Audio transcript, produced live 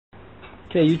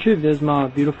Okay, YouTube, there's my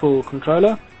beautiful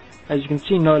controller. As you can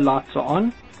see, no lights are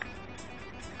on.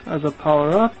 As I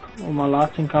power up, all my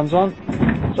lighting comes on.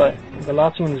 So, the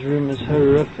lighting in this room is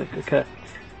horrific, okay. I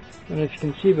don't know if you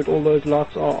can see, but all those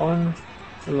lights are on,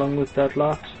 along with that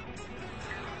light.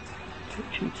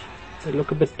 Jeez, they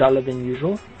look a bit duller than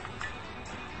usual.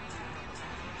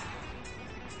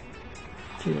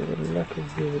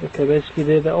 Okay,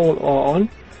 basically they all are on.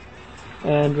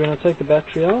 And when I take the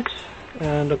battery out,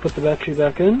 and I put the battery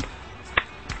back in,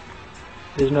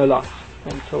 there's no light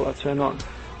until I turn on.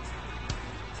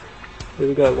 There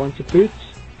we go, once it boots,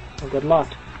 I've got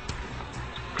light.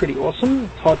 It's pretty awesome.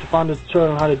 It's hard to find a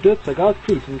tutorial on how to do it, so guys,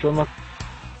 please enjoy my...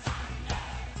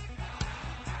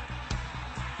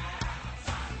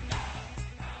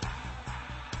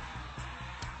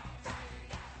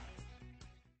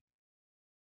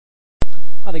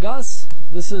 Hi there guys,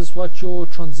 this is what your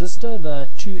transistor, the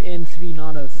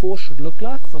 2N3904, should look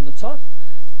like from the top.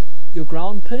 Your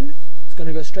ground pin is going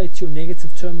to go straight to your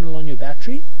negative terminal on your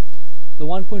battery. The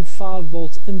 1.5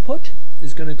 volt input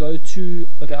is going to go to,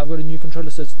 okay, I've got a new controller,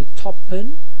 so it's the top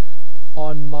pin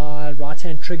on my right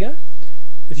hand trigger.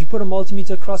 If you put a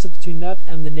multimeter across it between that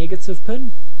and the negative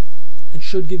pin, it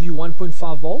should give you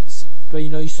 1.5 volts, but you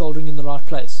know you're soldering in the right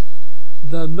place.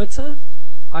 The emitter,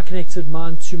 I connected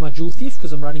mine to my Joule Thief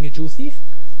because I'm running a Joule Thief.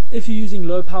 If you're using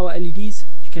low power LEDs,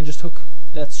 you can just hook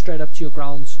that straight up to your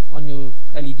grounds on your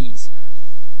LEDs.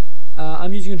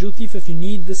 I'm using a Joule Thief. If you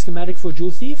need the schematic for a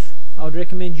Joule Thief, I would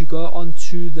recommend you go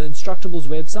onto the Instructables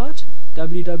website,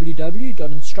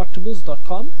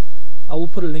 www.instructables.com. I will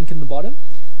put a link in the bottom,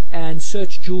 and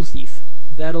search Joule Thief.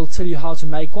 That'll tell you how to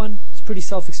make one. It's pretty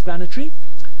self-explanatory.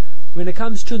 When it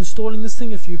comes to installing this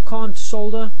thing, if you can't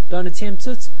solder, don't attempt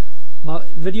it. My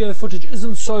video footage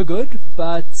isn't so good,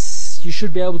 but you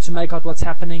should be able to make out what's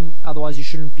happening, otherwise you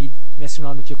shouldn't be messing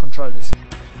around with your controllers.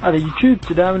 Hi there YouTube,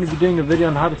 today I'm going to be doing a video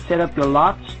on how to set up your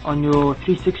lights on your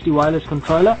 360 wireless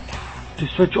controller to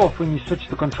switch off when you switch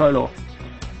the controller off.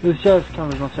 This shows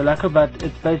camera's not so lacquer, but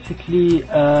it's basically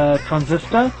a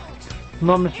transistor. If I'm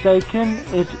not mistaken,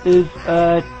 it is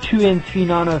a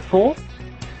 2N3904.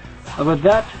 I've got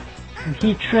that, some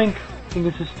heat shrink, I think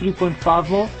this is 3.5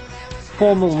 mil.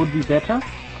 4 mil would be better.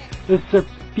 This is a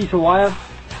piece of wire,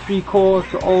 3 core,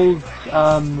 it's an old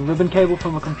ribbon cable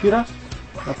from a computer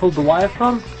I pulled the wire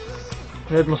from.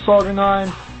 There's my soldering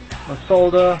iron, my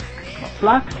solder, my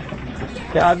flux.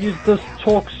 Okay, I've used this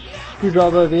Torx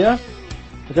screwdriver over here.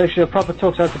 It's actually a proper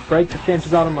Torx. I had to break the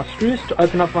sensors out of my screws to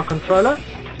open up my controller.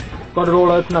 Got it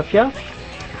all open up here.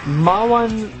 My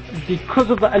one, because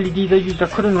of the LEDs I used, I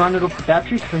couldn't run it off the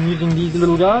battery, so I'm using these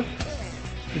little guys.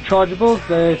 Rechargeables,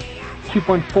 they're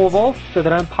 2.4 volts, so they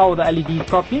don't power the LEDs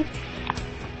properly.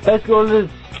 Basically all it is,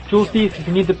 Joule Thief. If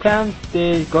you need the plans,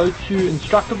 there, go to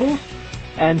Instructables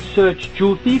and search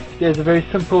Joule Thief. There's a very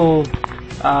simple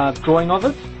drawing of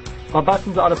it. My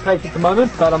buttons are out of place at the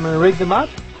moment, but I'm going to rig them up.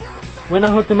 When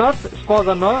I hook them up, as far as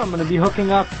I know, I'm going to be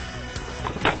hooking up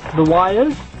the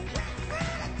wires,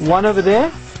 one over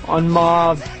there on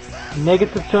my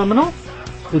negative terminal,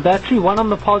 the battery, one on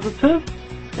the positive,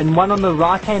 and one on the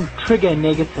right hand trigger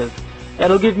negative.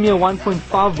 That'll give me a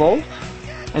 1.5 volt,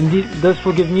 and this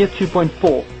will give me a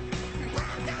 2.4.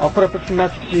 I'll put up a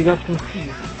schematic so you guys can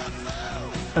see.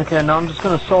 Okay, now I'm just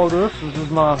going to solder this. This is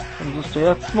my transistor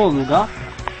here, small little guy.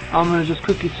 I'm going to just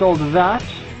quickly solder that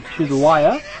to the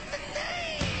wire.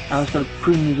 I'm just going to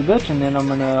prune these a bit, and then I'm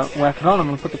going to whack it on. I'm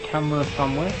going to put the camera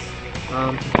somewhere.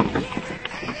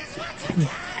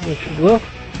 That should work.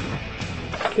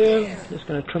 Okay, just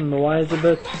going to trim the wires a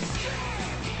bit.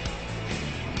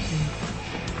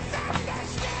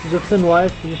 These are thin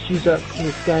wires, so just use that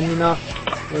the Scandi knife.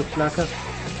 Works lacquer.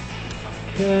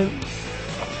 Okay.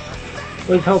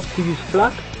 Always helps to use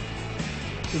flux.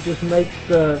 It just makes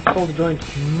the solder joint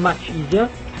much easier.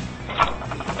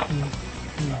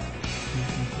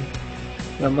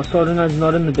 Yeah, my soldering iron is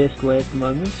not in the best way at the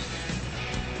moment.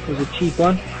 It was a cheap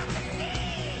one.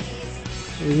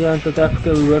 So here in South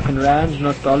Africa we work in rands,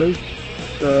 not dollars.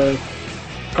 So it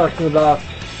cost me about, I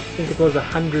think it was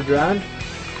 100 rand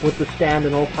with the stand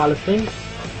and all pile of things,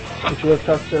 which works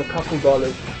out to a couple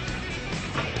dollars,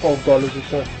 $12 or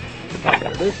so.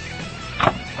 There it is.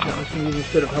 Now I'm just going to use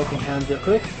instead of helping hands here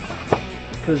quick,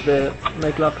 because they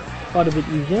make life quite a bit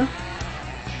easier.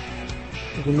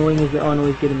 As annoying as they are and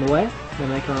always get in the way, they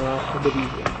make our life a bit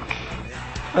easier.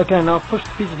 Okay, now I've pushed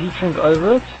a piece of heat shrink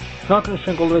over it. It's not going to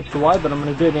shrink all the way to the wire, but I'm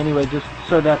going to do it anyway just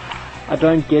so that I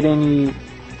don't get any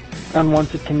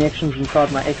unwanted connections inside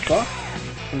my Xbox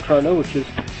controller, which is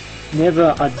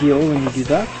never ideal when you do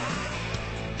that.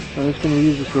 So I'm just going to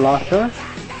use this lighter.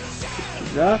 Just do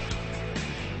that.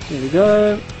 There we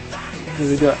go. There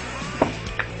we go.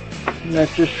 And that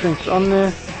just shrinks on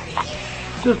there.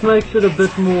 Just makes it a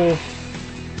bit more,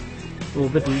 or a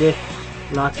bit less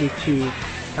likely to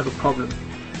have a problem.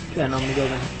 Okay, now I'm going to go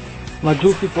then. My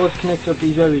dual feed was connected up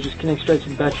easier. We just connect straight to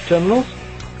the battery terminals.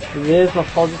 So there's my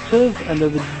positive and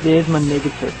over there's my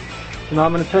negative. So now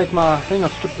I'm going to take my thing, I'll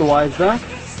strip the wires back.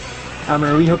 I'm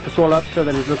going to rehook this all up so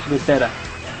that it looks a bit better.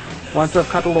 Once I've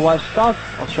cut all the wires out,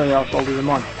 I'll show you how to solder them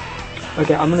on.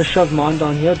 Okay, I'm going to shove mine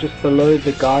down here just below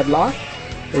the guide light.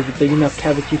 There's a big enough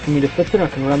cavity for me to fit in. I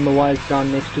can run the wires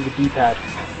down next to the D-pad.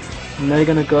 And they're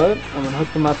going to go, I'm going to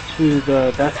hook them up to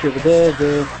the battery over there,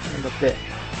 there, and up there.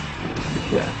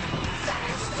 Okay.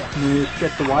 You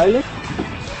set the wireless.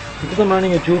 Because I'm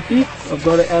running a dual feed, I've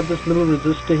got to add this little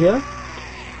resistor here.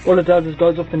 All it does is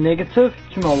goes off the negative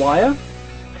to my wire.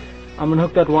 I'm going to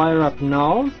hook that wire up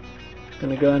now. It's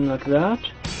going to go in like that.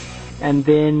 And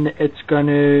then it's going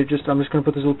to just, I'm just going to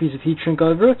put this little piece of heat shrink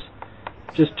over it,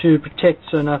 just to protect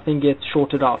so nothing gets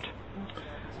shorted out.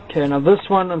 Okay, now this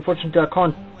one, unfortunately I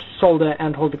can't solder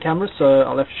and hold the camera, so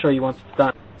I'll have to show you once it's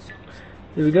done.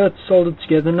 There we go, it's soldered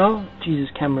together now. Jesus,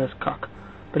 camera is cock.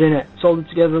 But anyway, soldered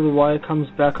together, the wire comes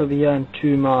back over here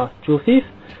into my dual thief.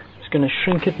 Just going to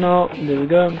shrink it now. There we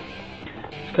go.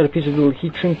 Just got a piece of little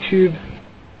heat shrink tube.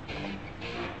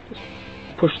 Just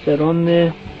push that on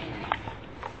there.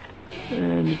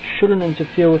 And it shouldn't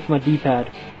interfere with my D-pad.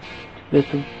 To the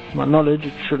best of my knowledge,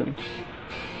 it shouldn't.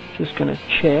 Just going to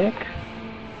check.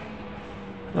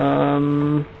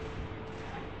 No.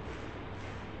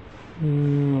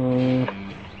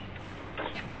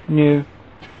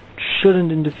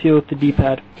 Shouldn't interfere with the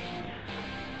D-pad.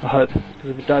 I hope, because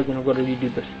if it does, then I've got to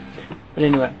redo this. But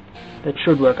anyway, that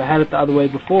should work. I had it the other way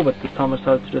before, but this time I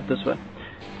decided to do it this way.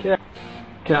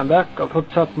 Okay, I'm back. I've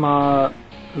hooked up my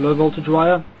low voltage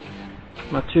wire,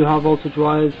 my two high voltage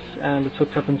wires, and it's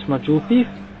hooked up into my dual thief.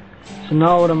 So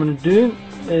now what I'm going to do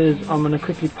is I'm going to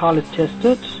quickly pilot test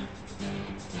it,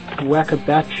 whack a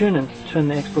battery in and turn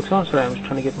the Xbox on. Sorry, I'm just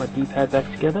trying to get my D-pad back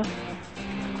together.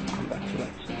 Come back to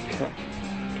that. Okay.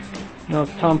 Now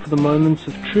it's time for the moments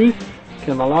of truth.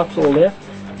 Okay, my lights are all there.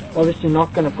 Obviously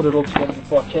not going to put it all together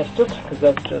before I test it, because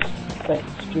that's just plain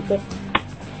stupid.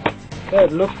 Okay,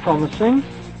 it looks promising.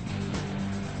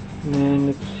 And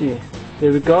let's see.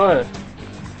 There we go.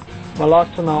 My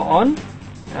lights are now on,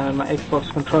 and my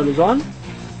Xbox controller's on.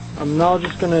 I'm now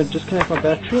just going to disconnect my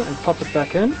battery and pop it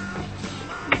back in.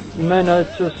 You may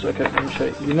notice, okay, let me show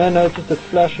you. You may notice it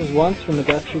flashes once when the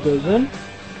battery goes in.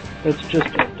 It's just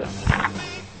empty.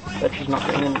 Battery's not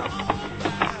going in now.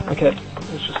 Okay,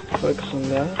 let's just focus on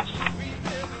that.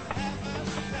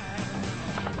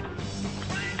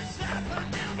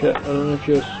 Okay, I don't know if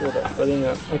you saw that, but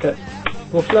anyway, okay.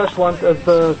 We'll flash once as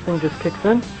the thing just kicks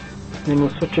in, then we'll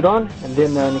switch it on, and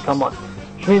then they only come on.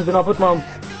 Which means when I put my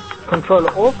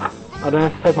controller off, I don't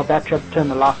have to take my battery up to turn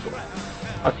the lights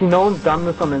off. I see no one's done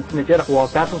this on the internet yet. Well,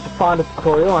 that was to find a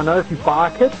tutorial. I know if you buy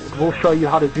a kit, it will show you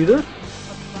how to do this.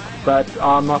 But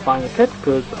I'm not buying a kit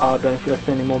because I don't feel like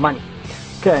spending more money.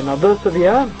 Okay, now this over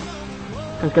here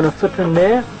is going to fit in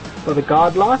there for the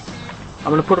guide light. I'm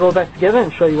going to put it all back together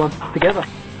and show you once it's together.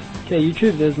 Okay,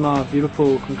 YouTube, there's my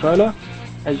beautiful controller.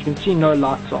 As you can see, no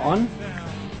lights are on.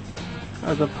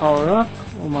 As I power up,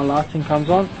 all my lighting comes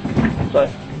on. So,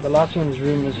 the lighting in this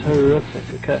room is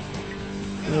horrific, okay.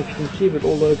 I don't know if you can see, but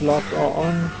all those lights are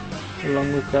on,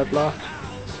 along with that light.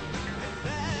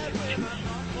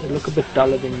 Jeez, they look a bit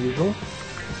duller than usual.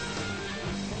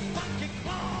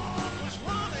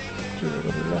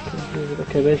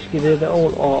 Okay, basically they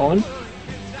all are on.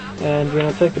 And when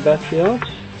I take the battery out,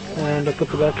 and I put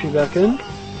the battery back in,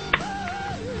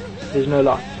 there's no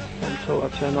light until I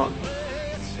turn on.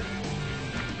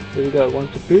 There we go,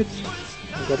 once it boots,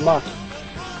 I've got light.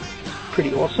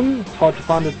 Pretty awesome. It's hard to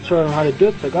find a tutorial on how to do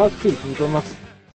it, so guys, please enjoy my